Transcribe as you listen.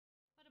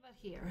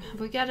Here,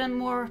 we got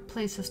more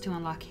places to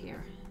unlock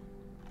here.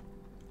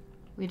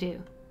 We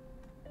do.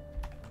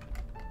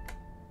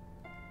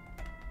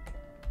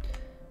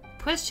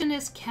 Question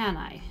is, can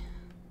I?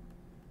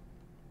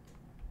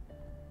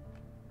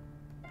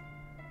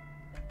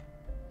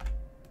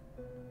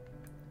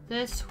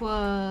 This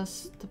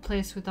was the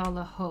place with all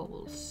the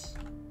holes.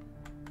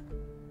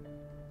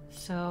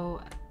 So,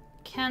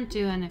 can't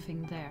do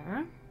anything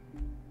there.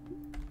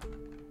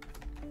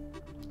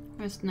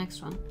 Where's the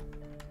next one?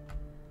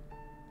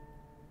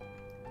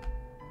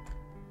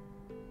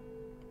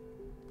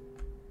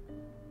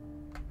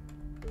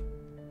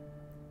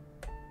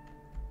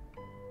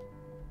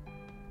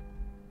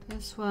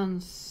 This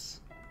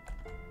one's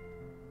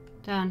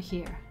down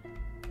here.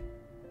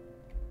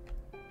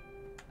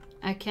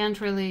 I can't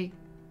really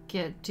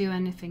do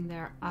anything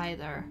there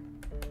either.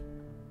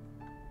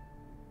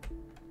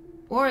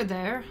 Or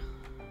there.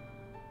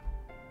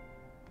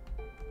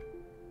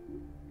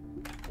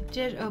 I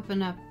did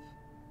open up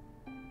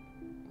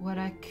what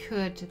I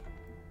could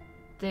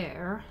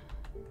there.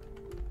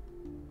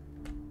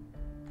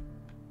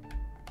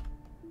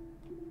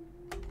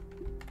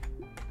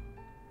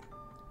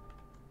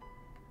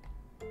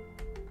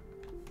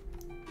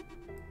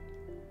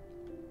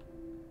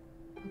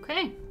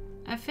 Okay,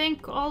 I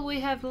think all we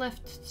have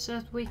left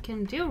that we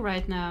can do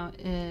right now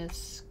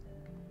is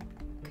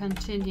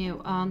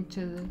continue on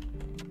to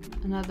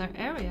another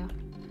area.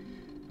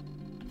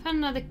 Found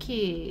another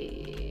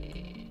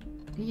key.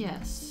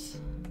 Yes.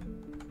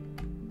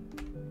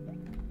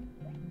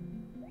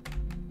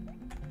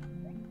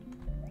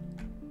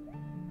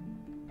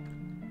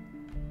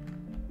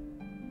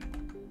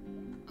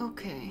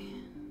 Okay.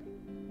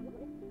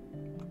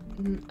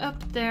 And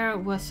up there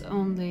was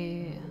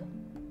only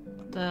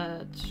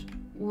that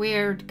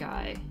weird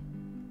guy.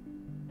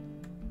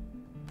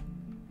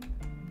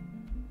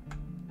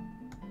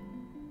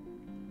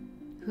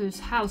 Whose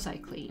house I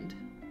cleaned,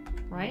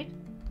 right?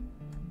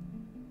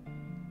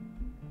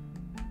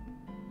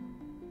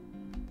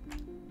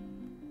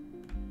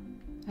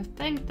 I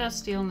think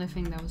that's the only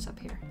thing that was up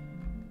here.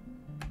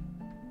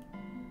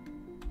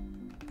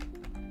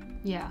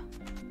 Yeah.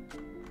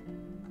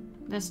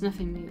 There's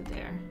nothing new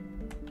there.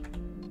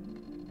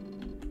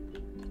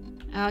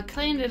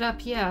 Cleaned it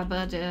up, yeah,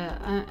 but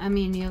I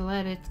mean, you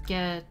let it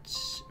get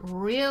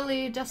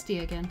really dusty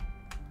again.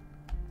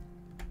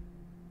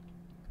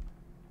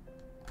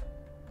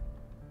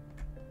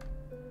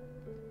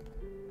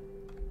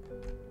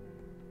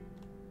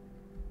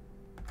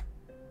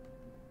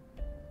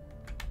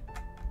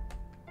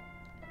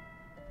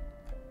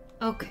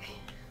 Okay.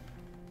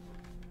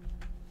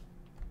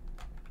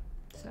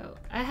 So,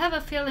 I have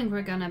a feeling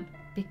we're gonna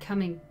be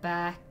coming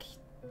back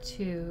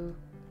to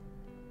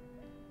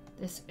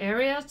this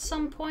area at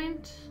some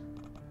point.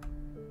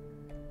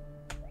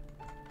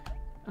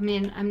 I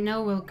mean, I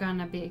know we're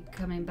gonna be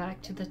coming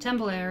back to the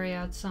temple area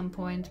at some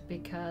point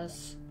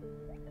because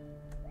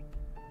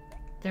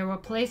there were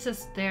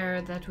places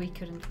there that we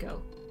couldn't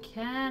go.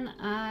 Can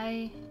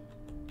I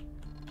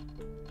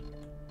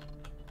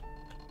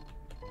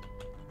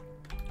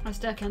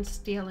still can't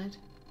steal it.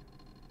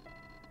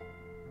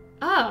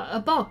 Ah, a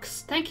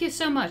box. Thank you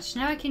so much.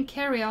 Now I can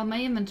carry all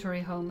my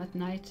inventory home at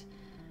night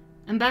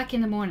and back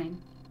in the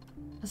morning.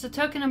 As a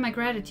token of my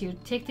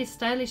gratitude, take these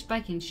stylish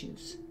biking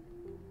shoes.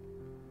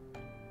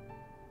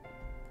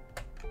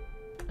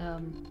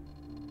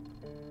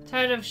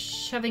 Tired of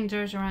shoving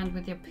dirt around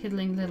with your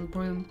piddling little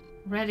broom?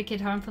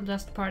 Eradicate harmful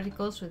dust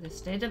particles with a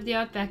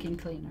state-of-the-art vacuum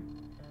cleaner.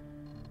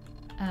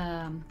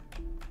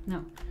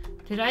 No.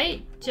 Did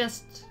I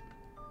just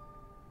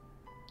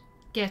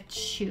get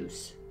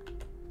shoes?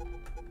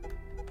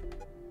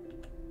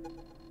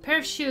 Pair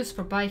of shoes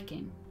for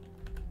biking.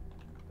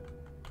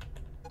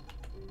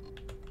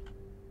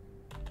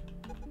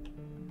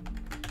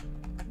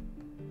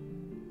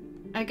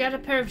 I got a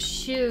pair of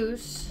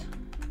shoes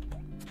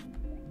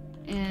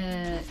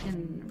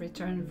in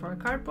return for a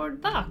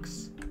cardboard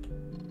box.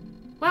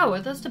 Wow,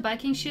 are those the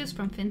biking shoes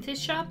from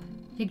Finty's shop?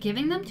 You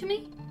giving them to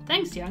me?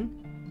 Thanks, young.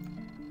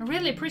 I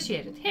really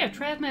appreciate it. Here,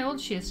 try out my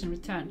old shoes in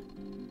return.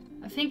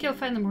 I think you'll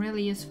find them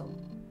really useful.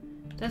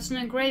 There's an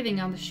engraving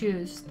on the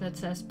shoes that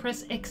says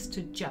press X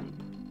to jump.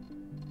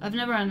 I've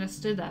never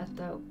understood that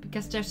though,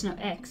 because there's no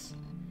X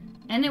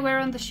anywhere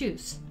on the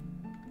shoes.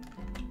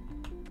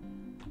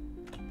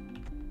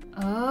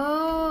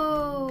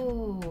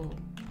 Oh,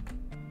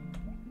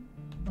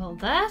 well,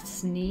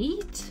 that's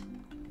neat.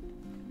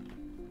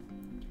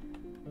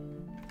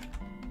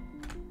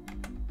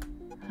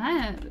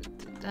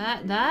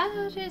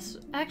 That is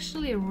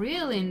actually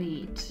really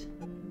neat.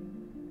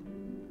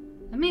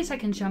 That means I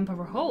can jump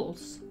over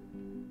holes.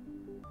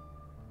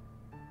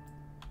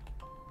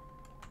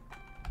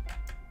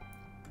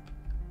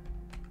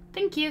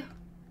 Thank you.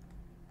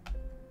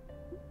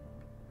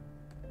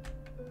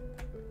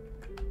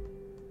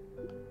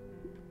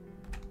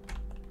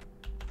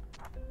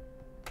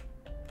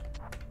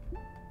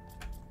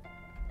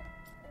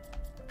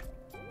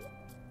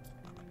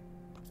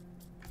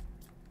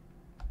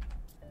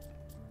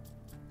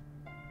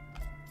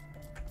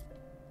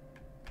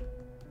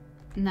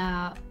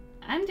 Now,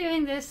 I'm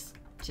doing this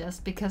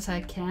just because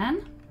I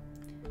can.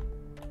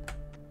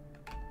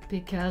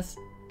 Because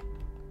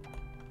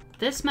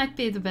this might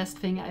be the best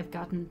thing I've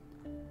gotten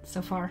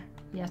so far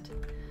yet.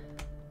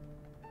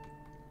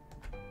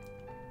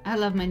 I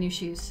love my new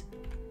shoes.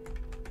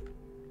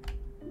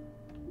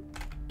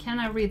 Can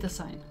I read the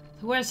sign?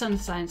 The words on the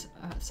sign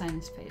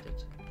is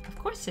faded. Of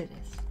course it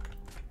is.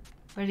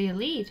 Where do you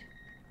lead?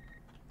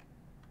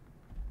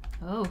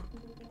 Oh.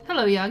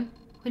 Hello, young.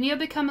 When you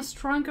become a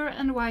stronger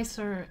and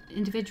wiser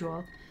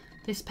individual,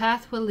 this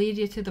path will lead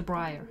you to the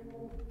briar.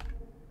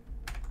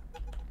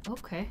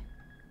 Okay.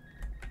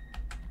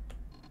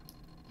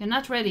 You're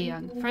not ready,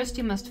 young. First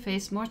you must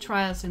face more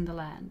trials in the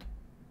land.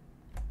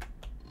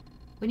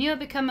 When you have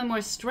become a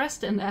more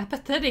stressed and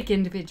apathetic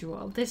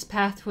individual, this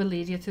path will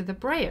lead you to the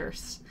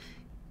briars.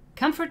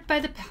 Comfort by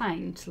the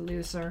pint,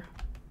 loser.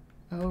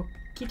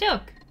 Okie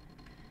doke.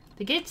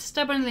 The gate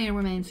stubbornly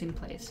remains in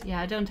place. Yeah,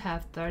 I don't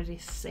have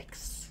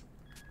 36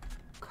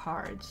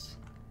 cards.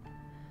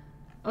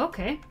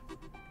 Okay.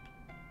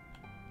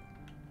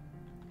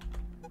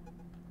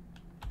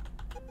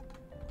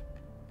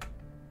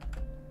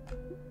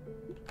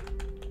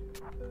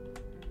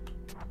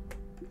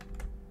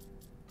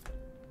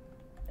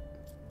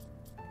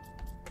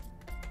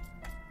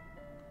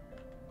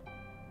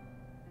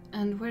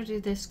 And where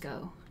did this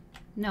go?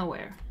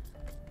 Nowhere.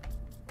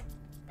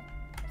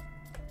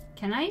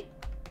 Can I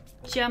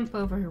jump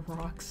over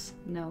rocks?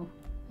 No,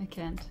 I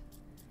can't.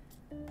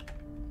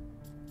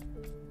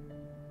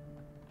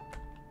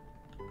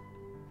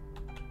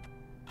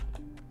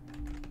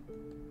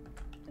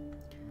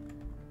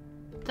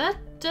 That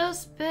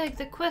does beg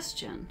the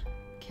question.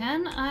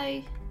 Can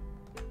I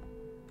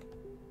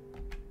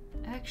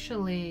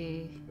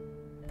actually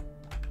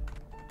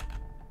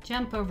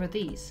jump over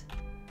these?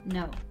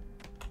 No.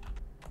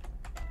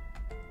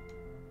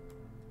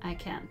 I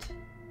can't.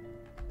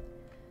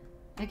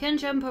 I can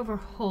jump over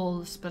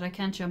holes, but I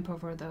can't jump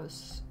over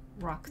those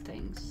rock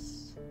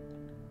things.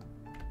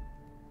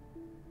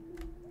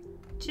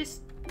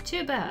 Just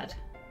too bad.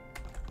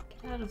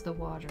 Get out of the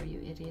water,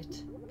 you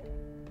idiot.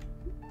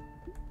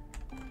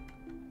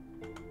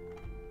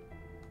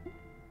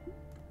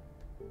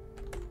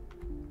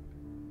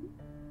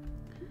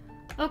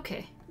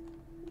 Okay.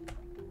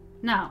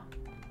 Now,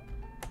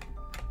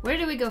 where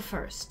do we go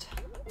first?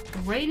 The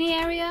rainy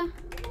area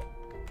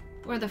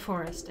or the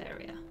forest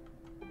area?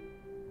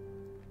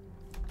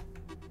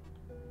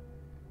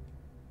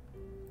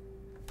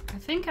 I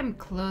think I'm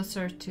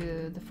closer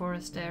to the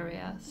forest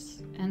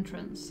area's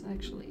entrance,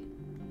 actually.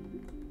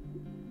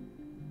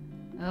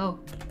 Oh.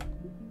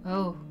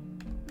 Oh.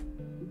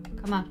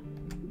 Come on.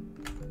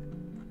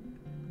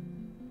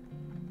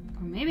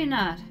 Or maybe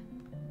not.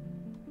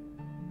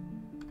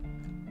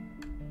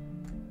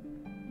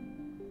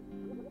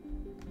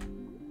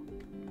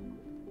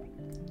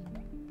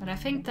 But I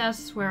think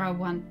that's where I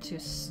want to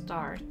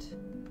start.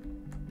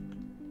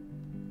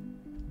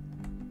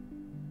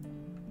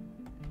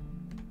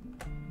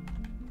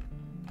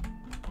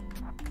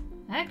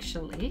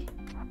 Actually,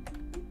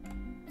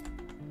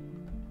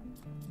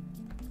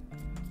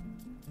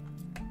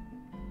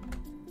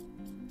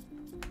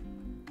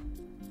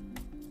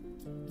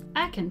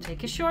 I can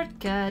take a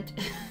shortcut.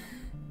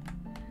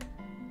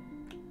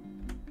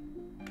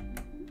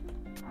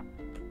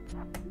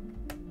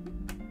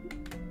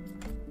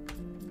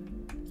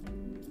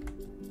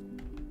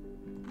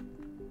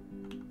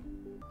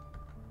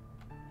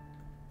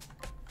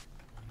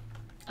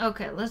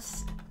 Okay,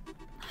 let's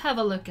have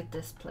a look at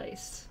this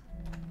place.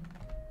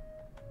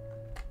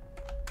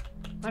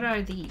 What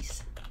are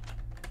these?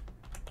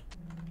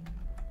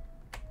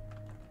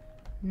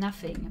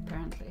 Nothing,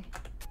 apparently.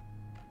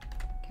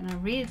 Can I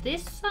read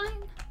this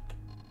sign?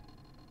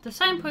 The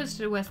sign points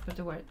to the west, but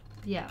the word...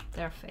 Yeah,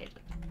 they're faded.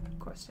 Of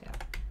course they are.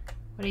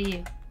 What are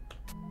you?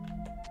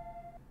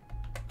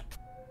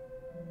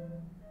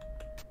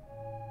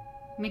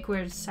 Make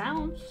weird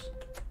sounds.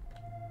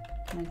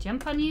 Can I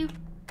jump on you?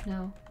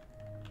 No.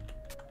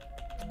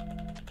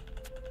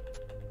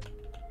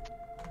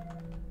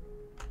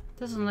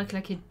 Doesn't look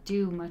like you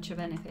do much of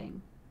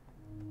anything.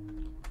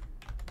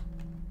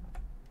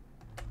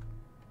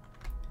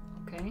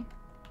 Okay.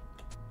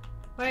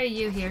 Why are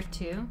you here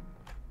too?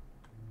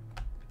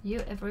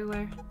 You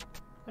everywhere?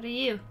 What are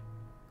you?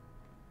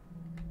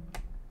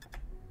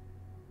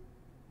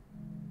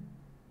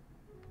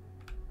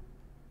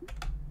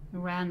 You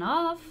ran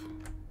off.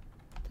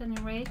 At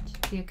any rate,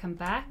 do you come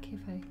back if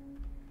I...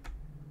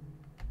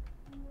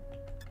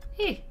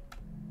 Hey!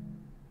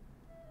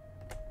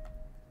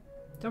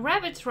 The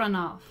rabbits run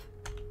off.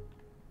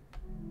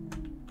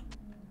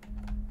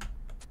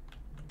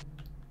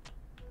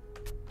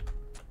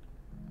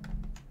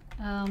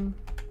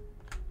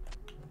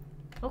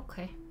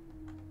 Okay.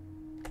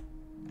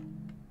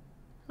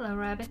 Hello,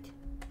 rabbit.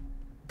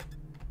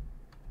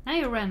 Now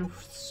you ran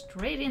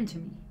straight into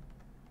me.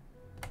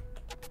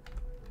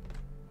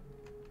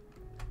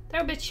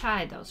 They're a bit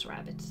shy, those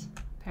rabbits,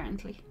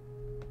 apparently.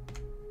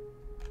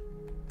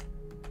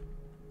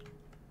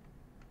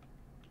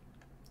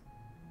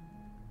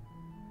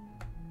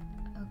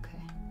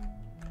 Okay.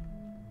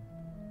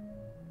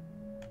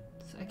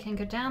 I can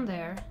go down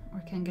there,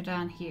 or I can go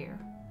down here.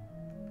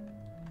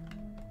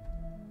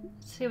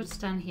 Let's see what's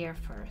down here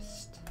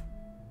first.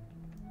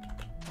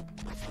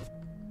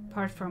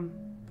 Apart from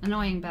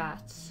annoying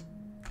bats.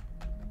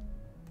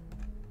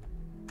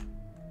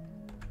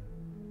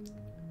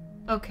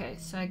 Okay,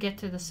 so I get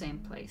to the same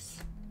place.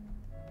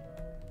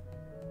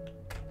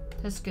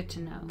 That's good to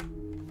know.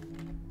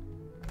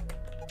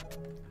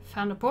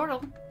 Found a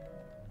portal.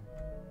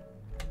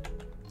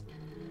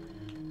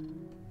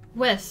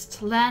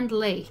 West, Land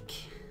Lake.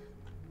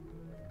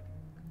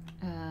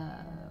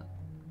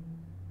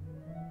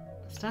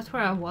 Is that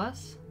where I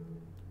was?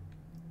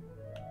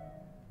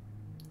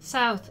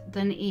 South,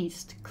 then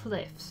east,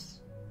 cliffs.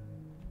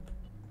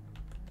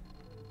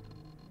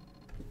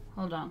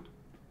 Hold on.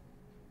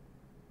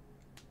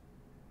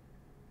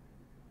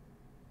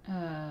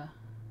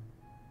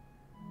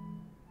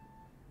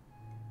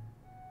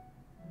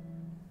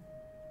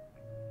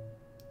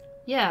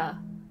 Yeah.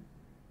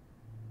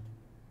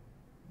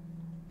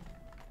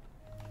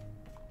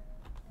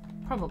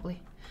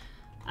 Probably.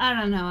 I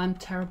don't know, I'm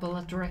terrible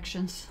at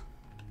directions.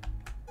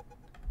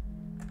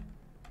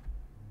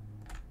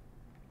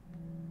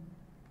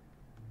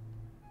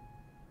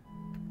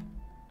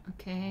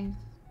 Okay.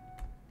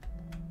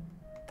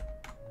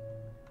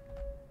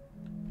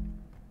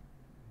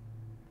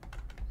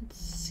 Let's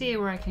see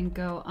where I can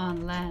go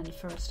on land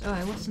first. Oh,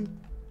 I wasn't...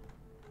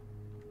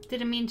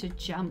 Didn't mean to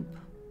jump.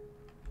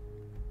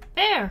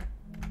 Bear!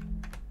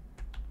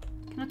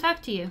 Can I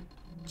talk to you?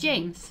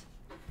 James.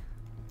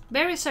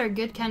 Berries are a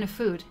good kind of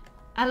food.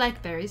 I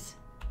like berries.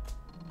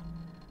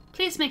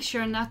 Please make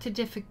sure not to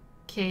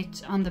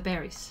defecate on the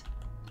berries.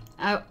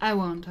 I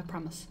won't, I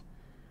promise.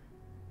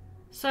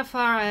 So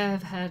far I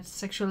have had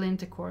sexual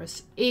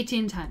intercourse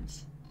 18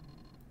 times.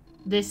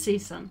 This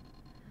season.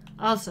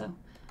 Also,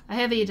 I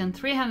have eaten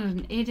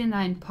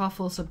 389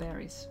 pawfuls of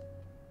berries.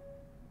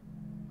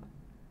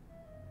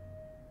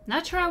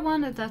 Not sure I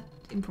wanted that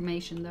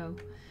information though.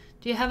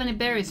 Do you have any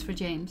berries for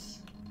James?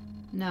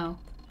 No.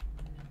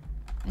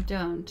 I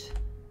don't.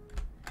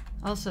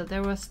 Also,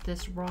 there was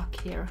this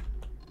rock here.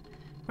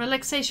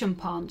 Relaxation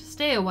pond.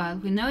 Stay a while.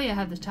 We know you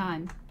have the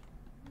time.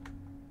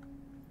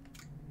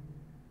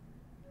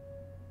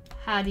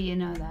 How do you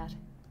know that?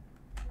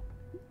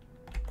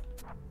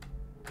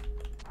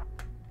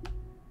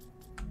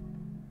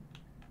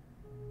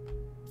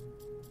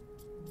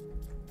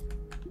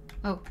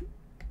 Oh.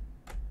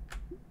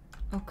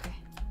 Okay.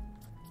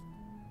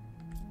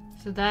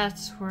 So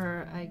that's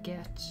where I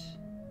get...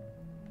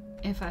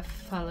 if I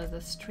follow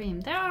the stream.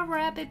 There are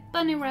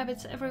bunny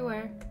rabbits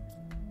everywhere.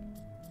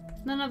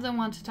 None of them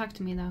want to talk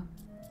to me though.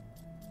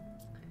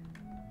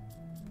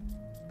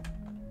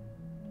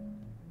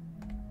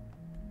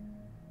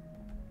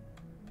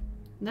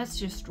 That's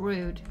just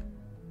rude.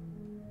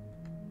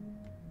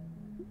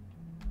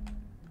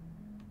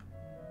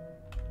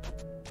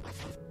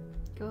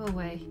 Go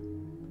away.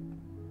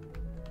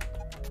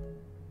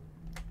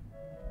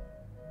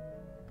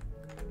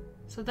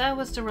 So that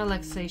was the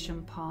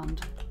relaxation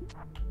pond.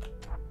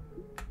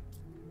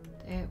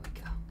 There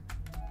we go.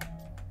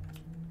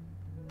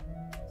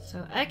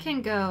 So I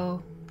can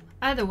go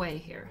either way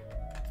here.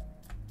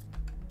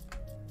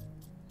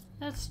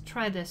 Let's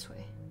try this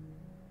way.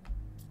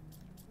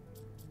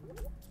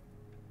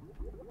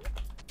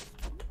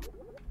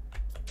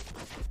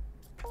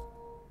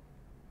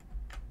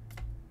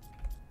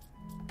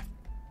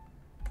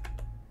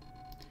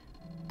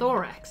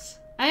 Thorax.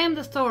 I am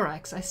the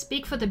thorax. I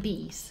speak for the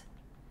bees.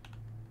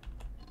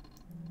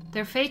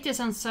 Their fate is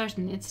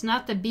uncertain. It's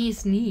not the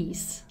bees'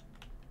 knees.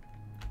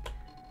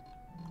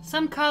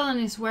 Some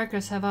colony's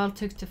workers have all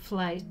took to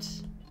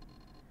flight.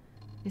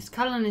 These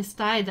colonies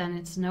died and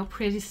it's no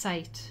pretty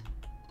sight.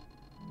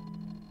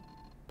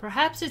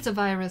 Perhaps it's a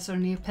virus or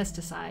new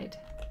pesticide.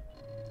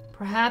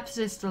 Perhaps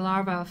it's the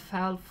larva of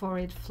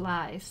foul-fored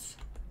flies.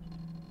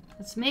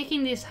 It's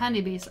making these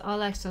honeybees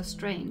all act so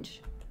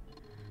strange.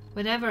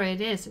 Whatever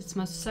it is, it's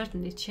most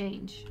certainly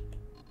change.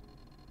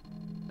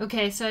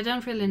 Okay, so I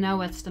don't really know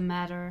what's the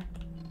matter.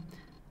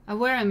 I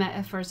worry my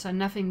efforts are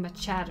nothing but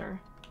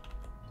chatter.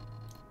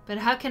 But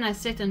how can I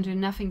sit and do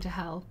nothing to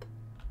help?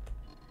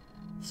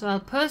 So I'll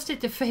post it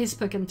to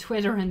Facebook and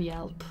Twitter and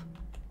Yelp.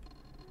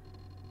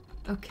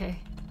 Okay.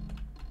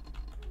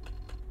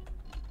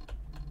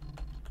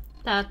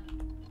 That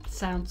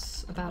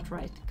sounds about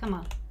right. Come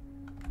on.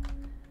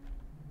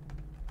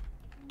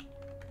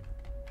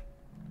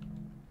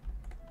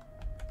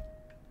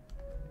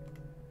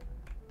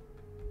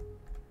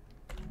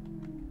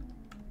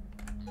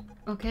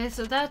 Okay,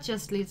 so that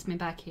just leads me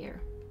back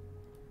here.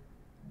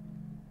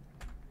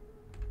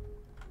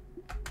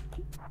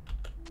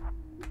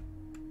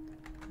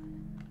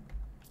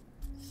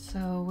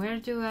 So where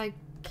do I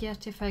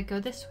get if I go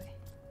this way?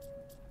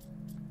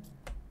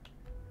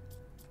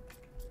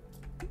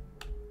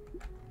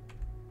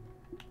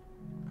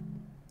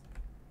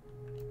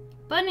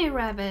 Bunny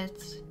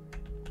rabbits!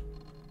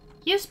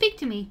 You speak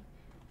to me.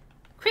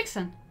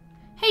 Crixon.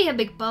 Hey, you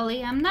big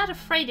bully, I'm not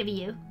afraid of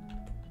you.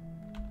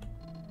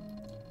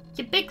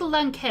 You big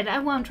lunkhead, I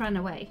won't run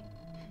away.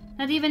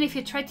 Not even if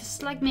you tried to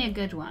slug me a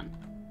good one.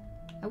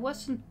 I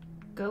wasn't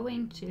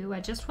going to. I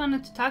just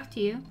wanted to talk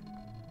to you.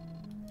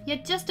 You're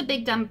just a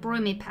big dumb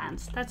broomy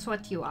pants. That's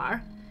what you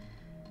are.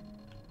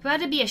 You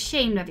ought to be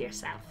ashamed of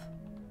yourself.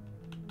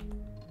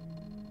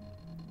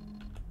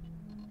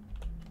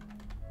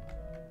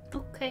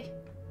 Okay.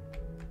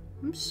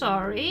 I'm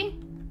sorry.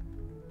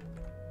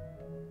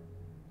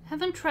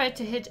 Haven't tried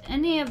to hit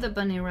any of the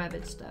bunny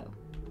rabbits though.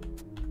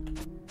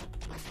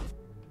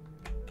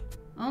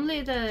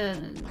 Only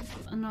the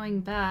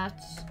annoying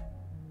bats.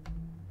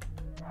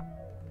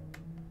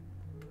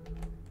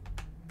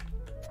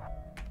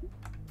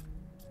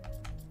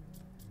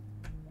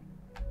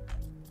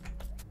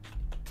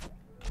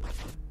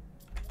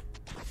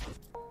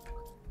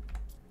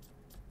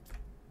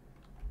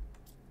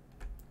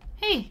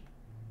 Hey,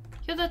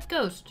 you're that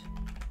ghost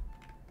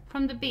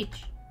from the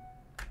beach.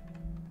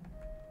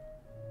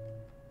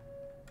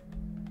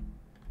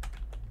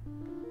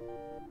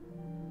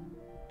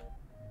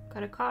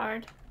 Got a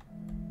card.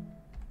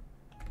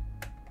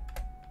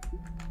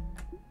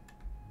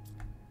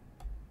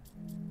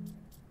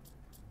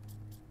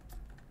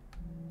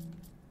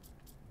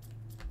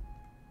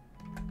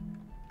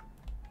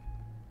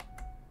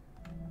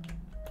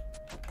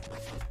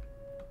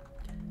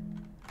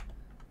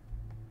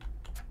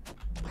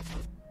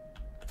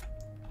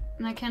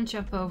 And I can't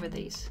jump over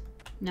these.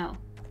 No.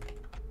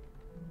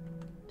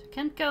 I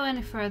can't go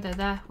any further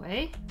that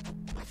way.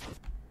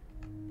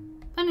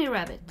 Bunny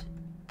rabbit.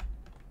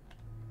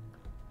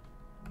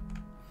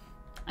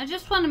 I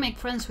just want to make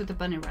friends with the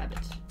bunny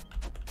rabbits.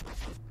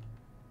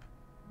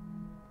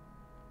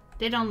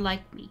 They don't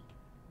like me.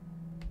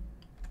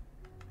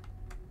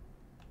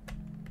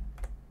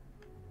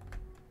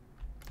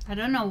 I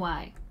don't know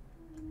why.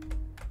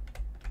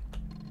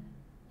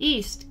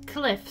 East,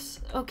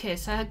 cliffs. Okay,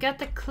 so I got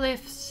the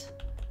cliffs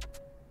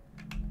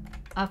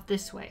up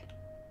this way.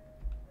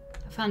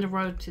 I found a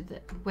road to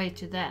the way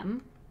to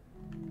them.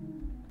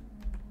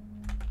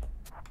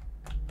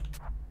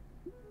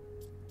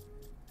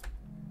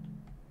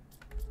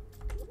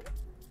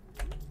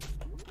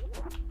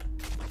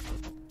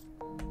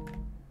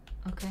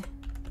 Okay.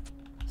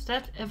 Is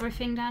that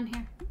everything down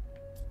here?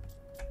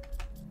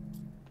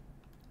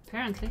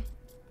 Apparently.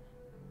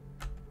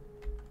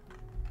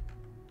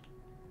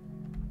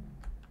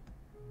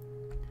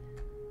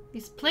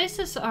 These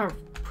places are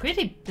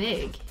pretty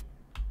big.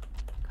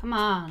 Come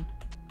on,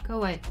 go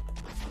away.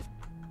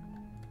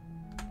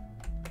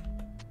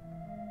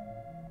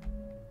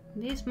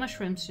 These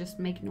mushrooms just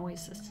make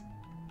noises.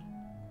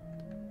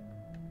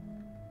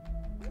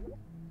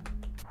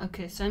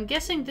 Okay, so I'm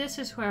guessing this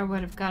is where I would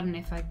have gotten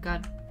if I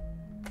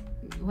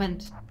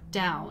went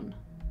down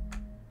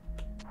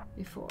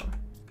before.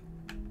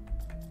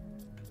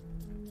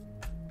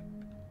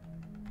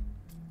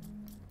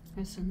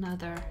 There's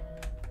another.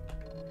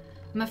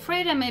 I'm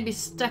afraid I may be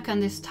stuck on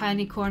this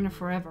tiny corner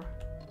forever.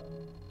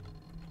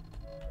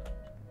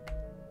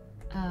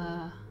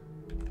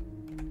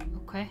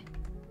 Okay.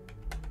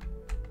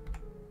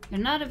 You're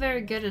not a very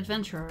good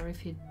adventurer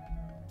if you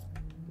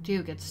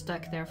do get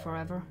stuck there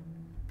forever.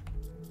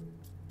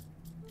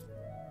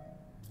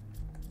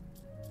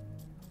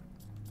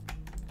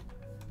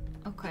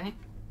 Okay.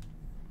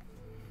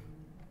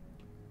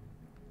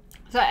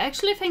 So I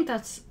actually think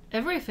that's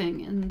everything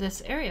in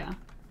this area.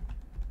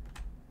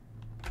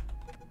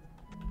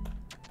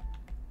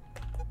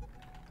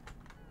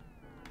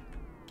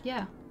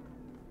 Yeah.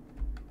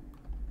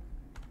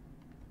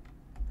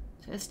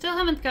 So I still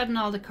haven't gotten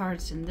all the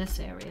cards in this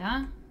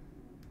area.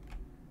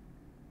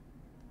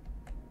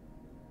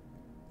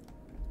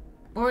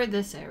 Or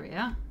this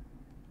area.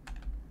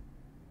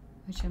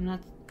 Which I'm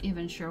not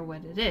even sure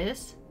what it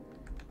is.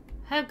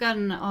 I have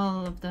gotten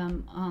all of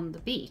them on the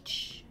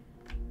beach.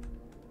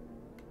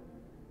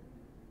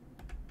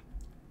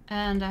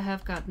 And I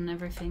have gotten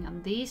everything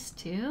on these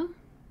two.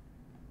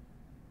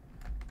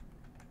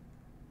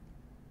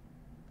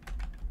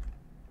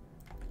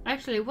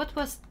 Actually, what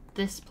was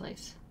this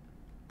place?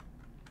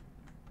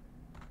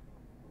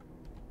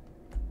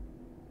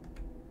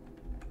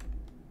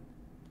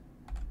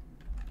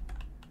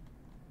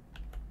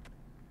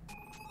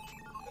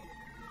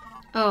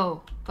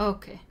 Oh,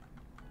 okay.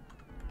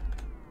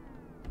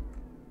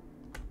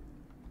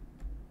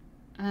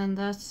 And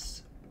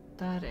that's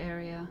that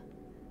area.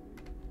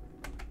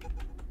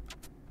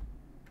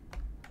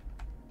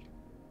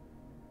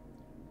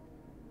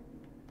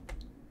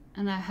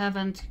 And I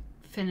haven't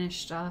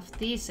finished off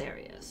these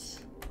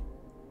areas.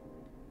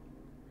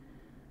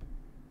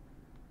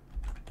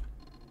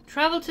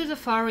 Travel to the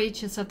far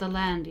reaches of the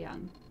land,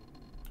 young.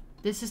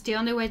 This is the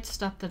only way to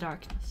stop the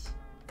darkness.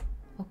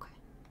 Okay.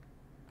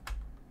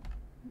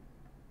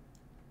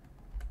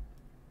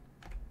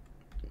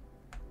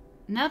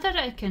 Now that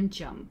I can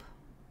jump,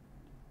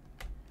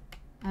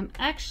 I'm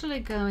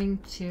actually going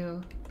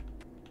to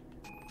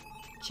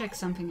check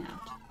something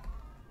out.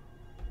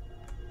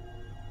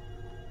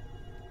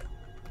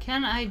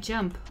 Can I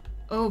jump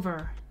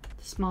over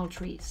the small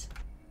trees?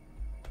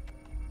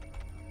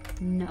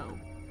 No.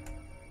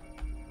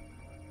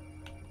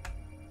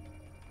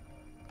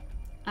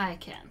 I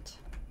can't.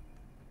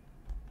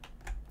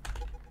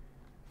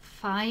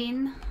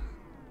 Fine.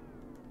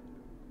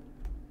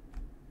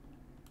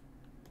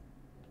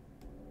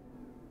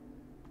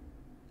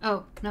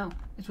 Oh, no.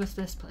 It was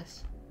this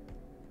place.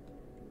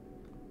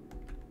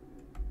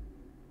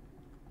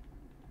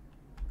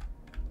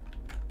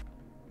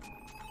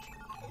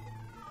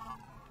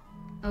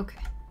 Okay.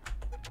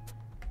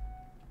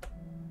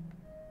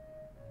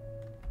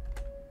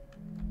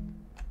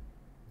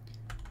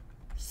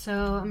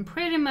 So I'm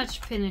pretty much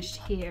finished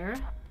here.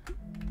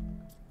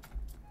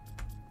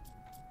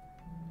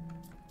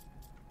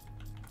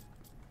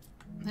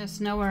 There's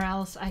nowhere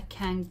else I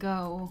can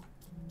go.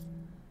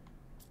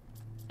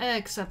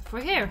 Except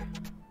for here.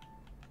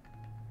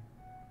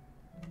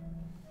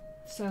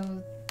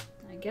 So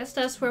I guess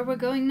that's where we're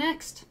going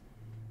next.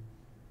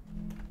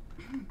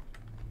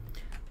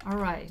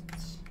 Alright.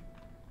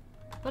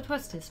 What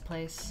was this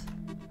place?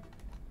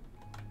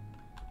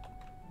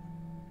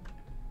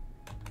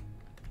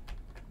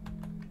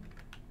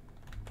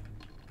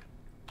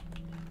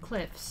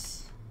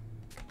 Cliffs.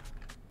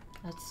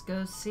 Let's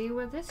go see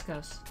where this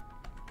goes.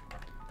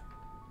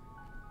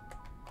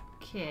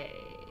 Okay.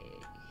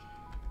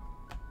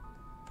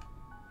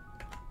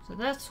 So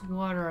that's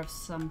water of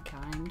some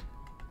kind.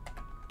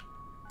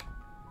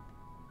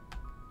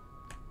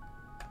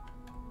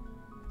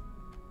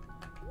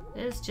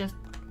 This just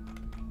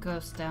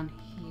goes down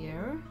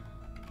here.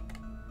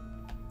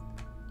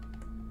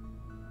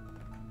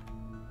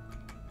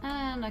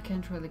 And I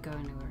can't really go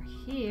anywhere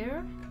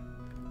here.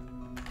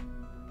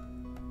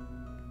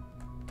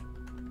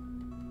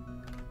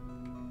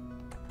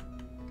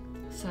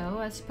 So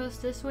I suppose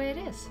this way it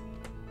is.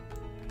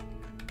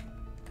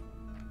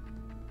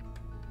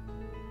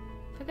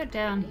 If I go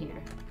down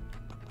here.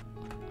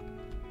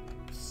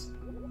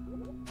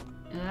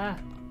 Ah,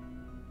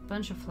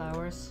 bunch of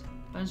flowers.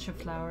 Bunch of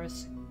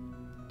flowers.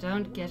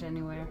 Don't get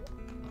anywhere.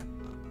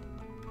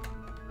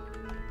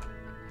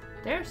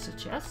 There's a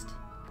chest.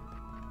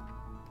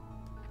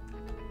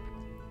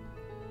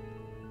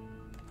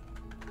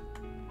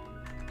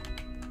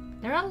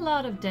 There are a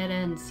lot of dead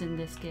ends in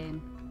this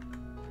game.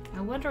 I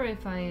wonder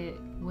if I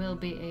will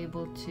be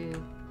able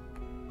to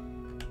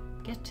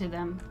get to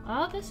them.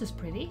 Oh, this is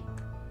pretty.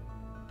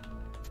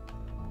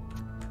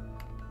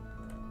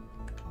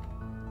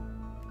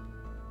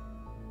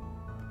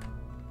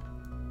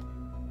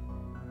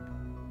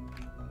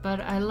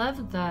 But I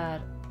love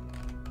that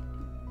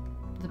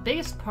the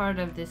biggest part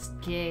of this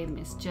game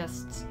is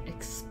just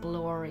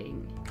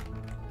exploring.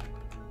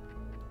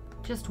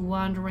 Just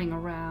wandering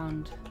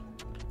around.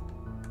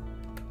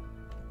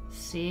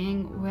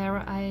 Seeing where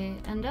I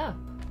end up.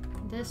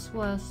 This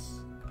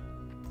was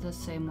the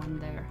same one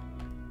there.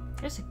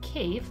 There's a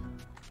cave.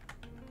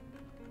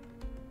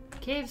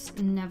 Caves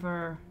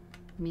never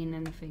mean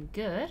anything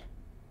good.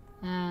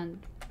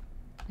 And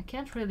I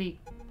can't really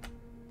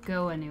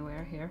go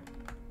anywhere here.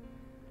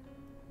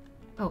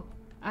 Oh,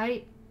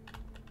 I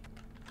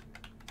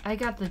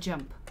got the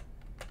jump.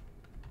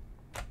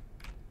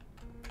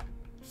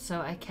 So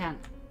I can.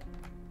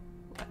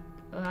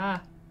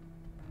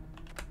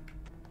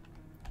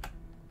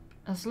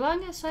 As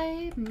long as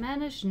I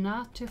manage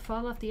not to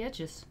fall off the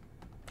edges.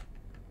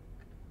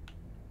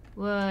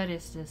 What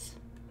is this?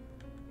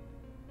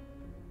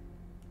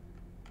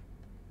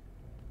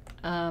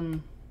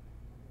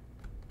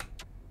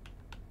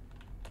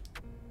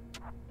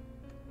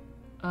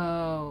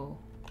 Oh.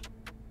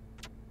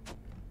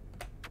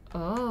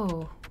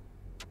 Oh.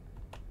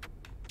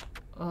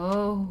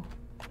 Oh.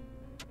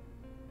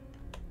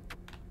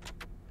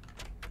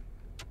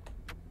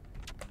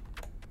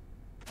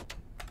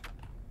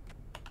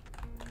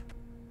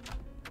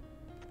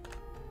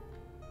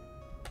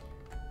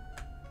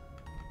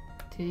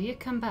 Do you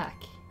come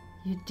back?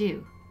 You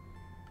do.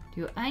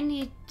 Do I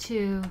need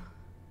to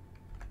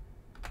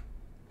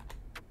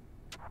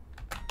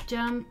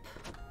jump?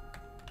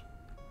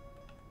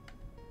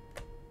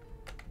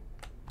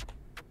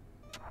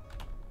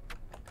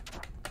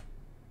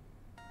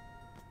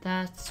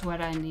 That's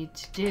what I need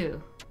to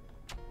do.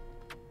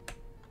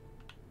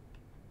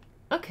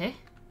 Okay.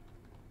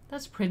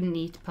 That's a pretty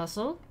neat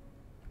puzzle.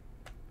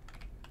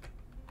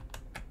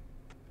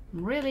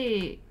 I'm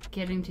really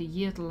getting to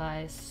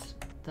utilize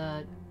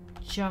the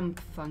jump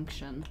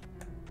function.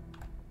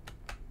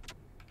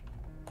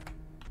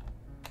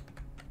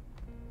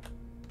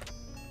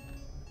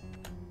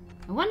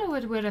 I wonder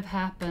what would have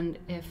happened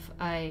if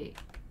I...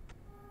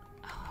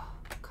 Oh,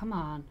 come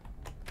on.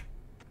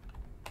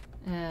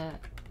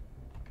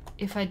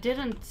 If I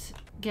didn't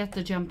get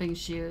the jumping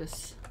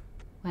shoes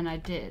when I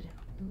did.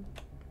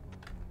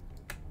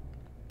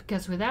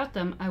 Because without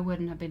them, I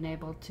wouldn't have been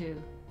able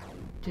to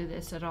do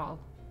this at all.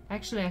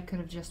 Actually, I could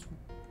have just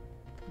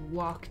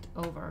walked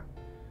over.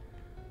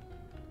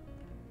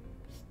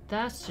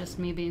 That's just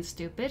me being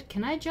stupid.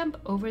 Can I jump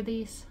over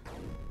these?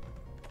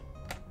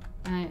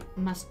 I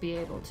must be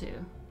able to.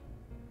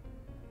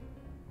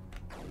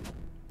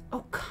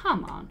 Oh,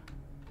 come on.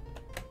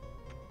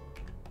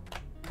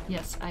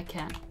 Yes, I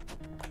can.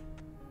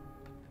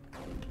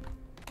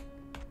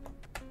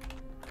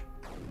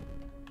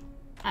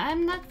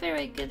 I'm not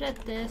very good at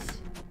this.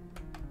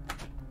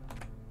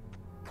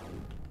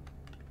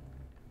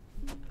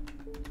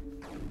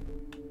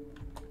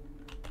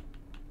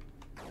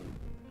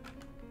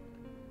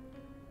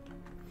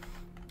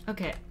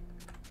 Okay.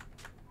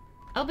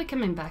 I'll be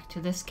coming back to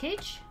this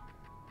cage.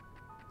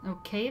 No,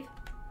 cave.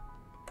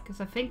 Because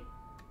I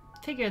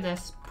figure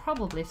there's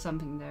probably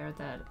something there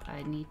that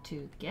I need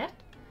to get.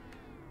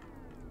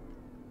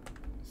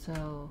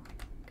 So,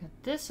 got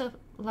this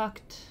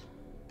locked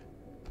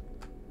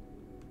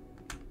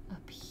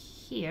up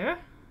here.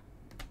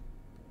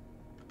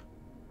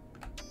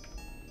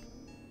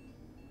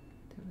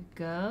 There we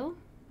go.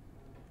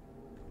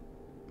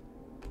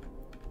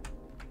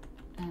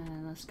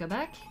 And let's go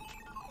back.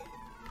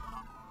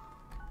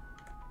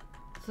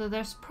 So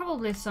there's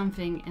probably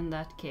something in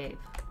that cave.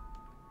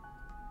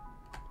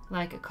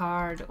 Like a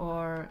card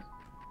or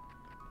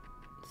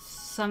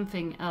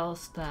something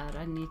else that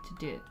I need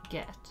to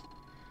get.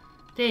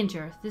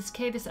 Danger, this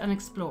cave is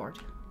unexplored.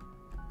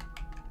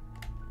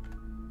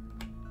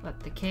 What,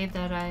 the cave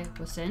that I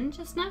was in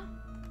just now?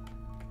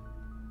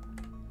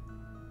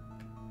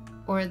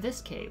 Or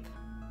this cave?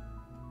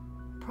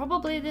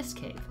 Probably this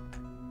cave.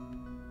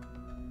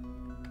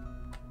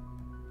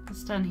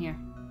 What's down here?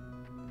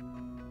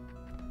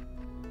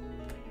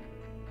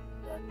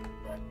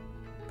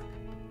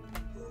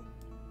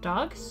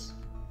 Dogs?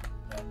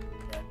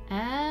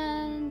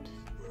 And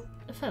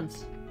a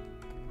fence.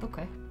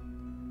 Okay.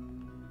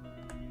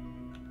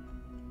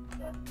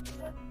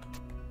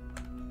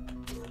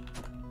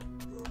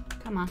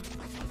 Come on.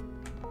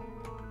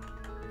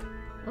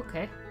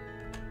 Okay.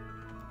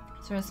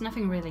 So there's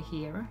nothing really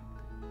here.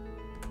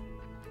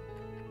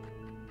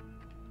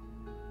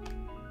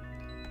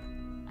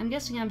 I'm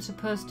guessing I'm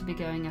supposed to be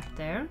going up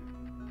there.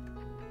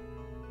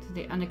 To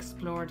the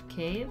unexplored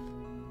cave.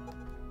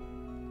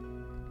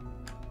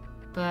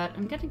 But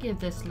I'm gonna give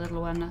this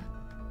little one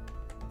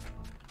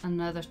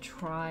another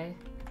try.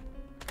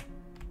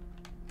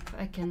 If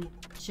I can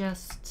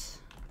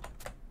just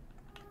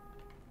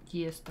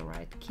use the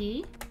right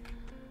key.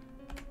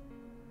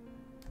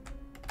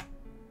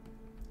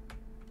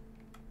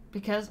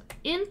 Because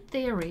in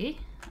theory,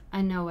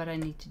 I know what I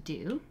need to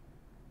do.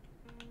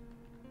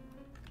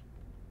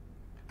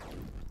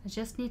 I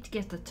just need to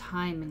get the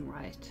timing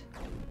right.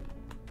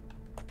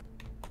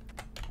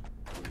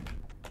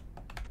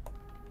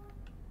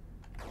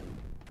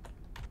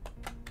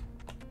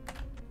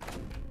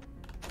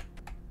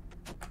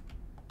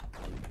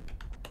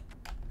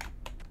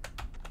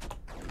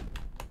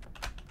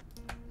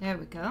 There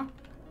we go.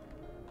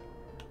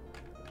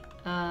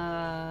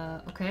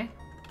 Okay.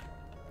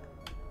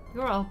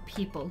 You're all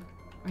people.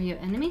 Are you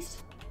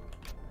enemies?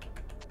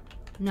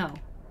 No,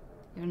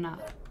 you're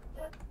not.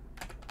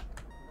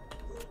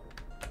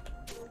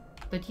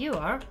 But you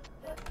are.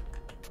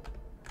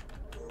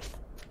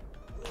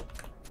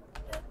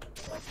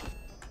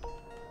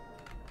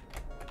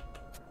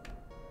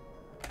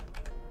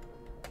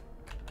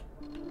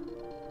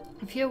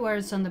 A few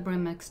words on the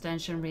broom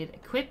extension read: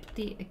 equip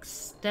the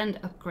extend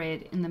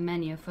upgrade in the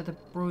menu for the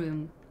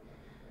broom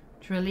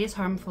to release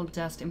harmful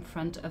dust in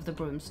front of the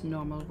broom's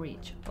normal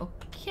reach.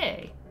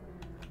 Okay.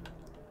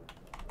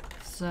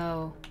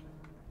 So...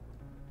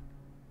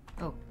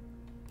 oh.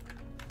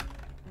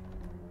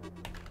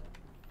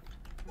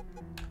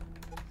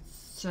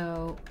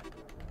 So...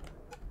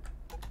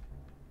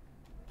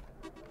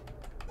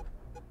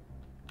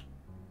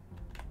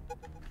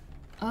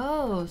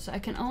 oh, so I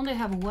can only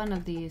have one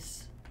of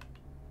these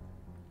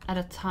at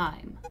a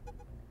time.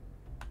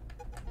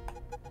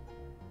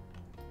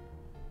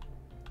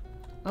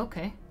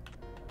 Okay.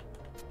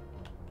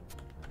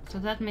 So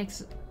that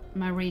makes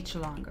my reach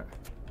longer.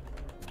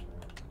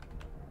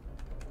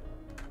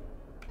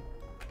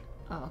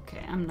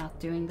 Okay, I'm not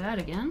doing that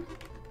again.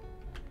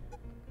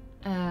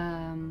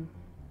 Don't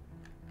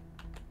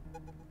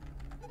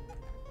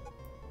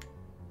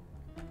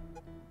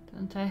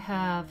I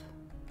have...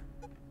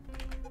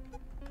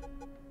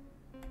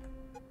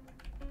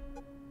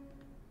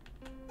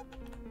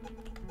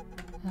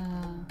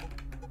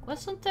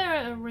 wasn't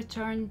there a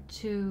return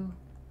to...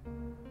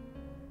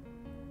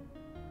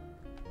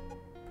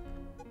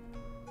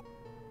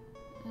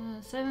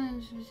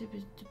 seven...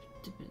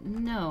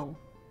 no.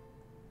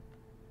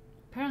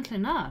 Apparently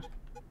not.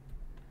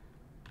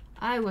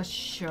 I was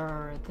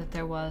sure that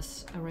there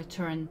was a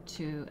return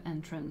to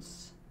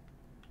entrance.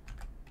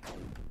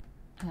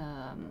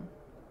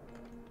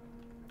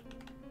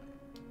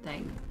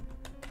 Thing.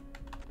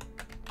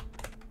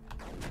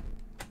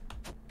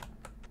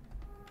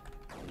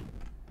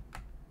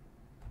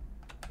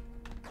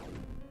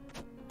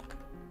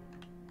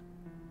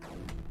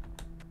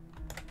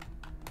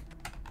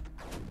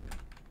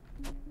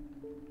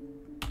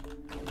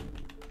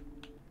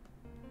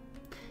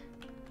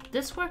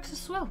 This works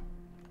as well.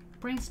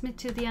 Brings me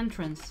to the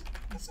entrance.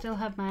 I still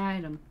have my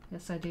item.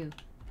 Yes, I do.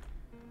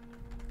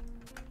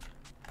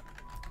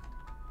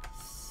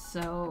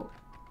 So...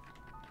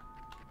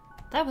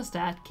 that was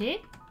that key.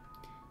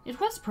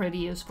 It was pretty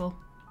useful.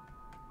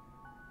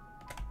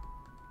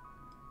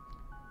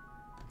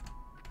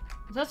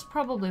 That's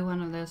probably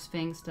one of those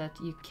things that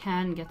you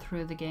can get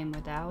through the game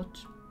without,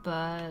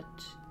 but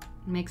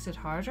makes it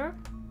harder.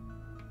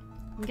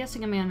 I'm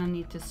guessing I'm gonna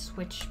need to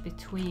switch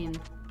between.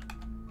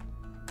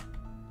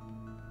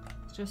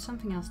 Is there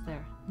something else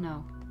there?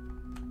 No.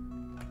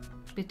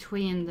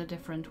 Between the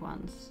different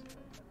ones.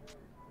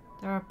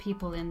 There are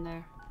people in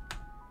there.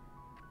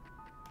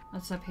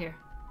 What's up here?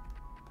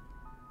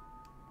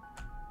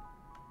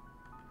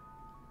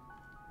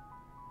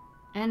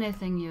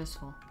 Anything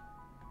useful?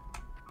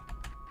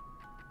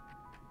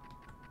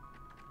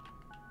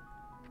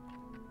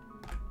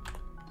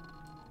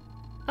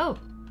 Oh,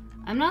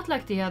 I'm not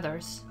like the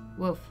others.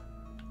 Wolf.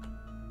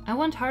 I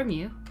won't harm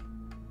you.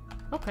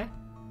 Okay.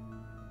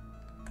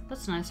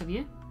 That's nice of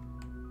you.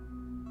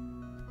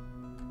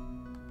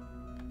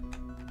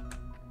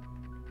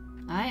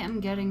 I am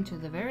getting to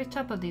the very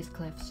top of these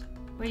cliffs.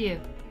 Where are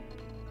you?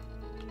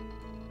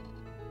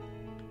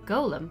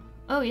 Golem?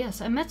 Oh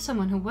yes, I met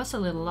someone who was a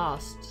little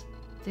lost.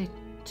 They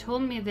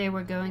told me they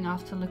were going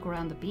off to look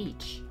around the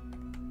beach.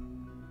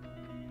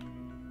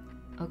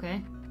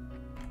 Okay.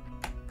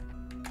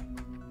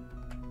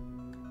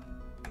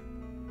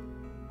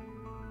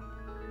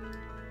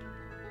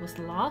 Was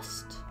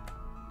lost?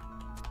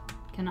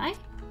 Can I?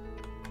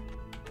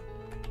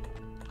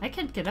 I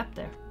can't get up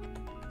there.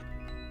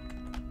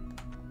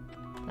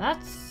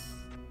 That's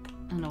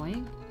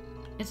annoying.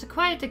 It's a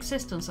quiet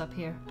existence up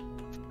here.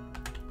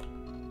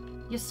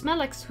 You smell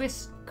like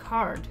Swiss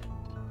card.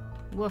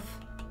 Woof.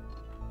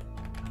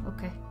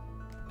 Okay.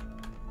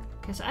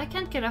 Because I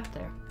can't get up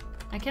there.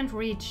 I can't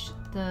reach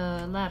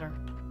the ladder.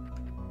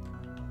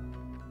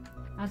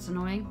 That's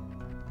annoying.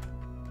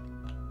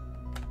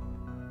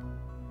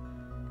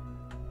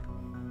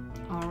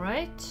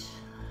 Alright.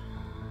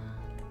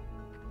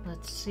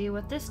 Let's see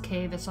what this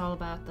cave is all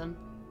about then.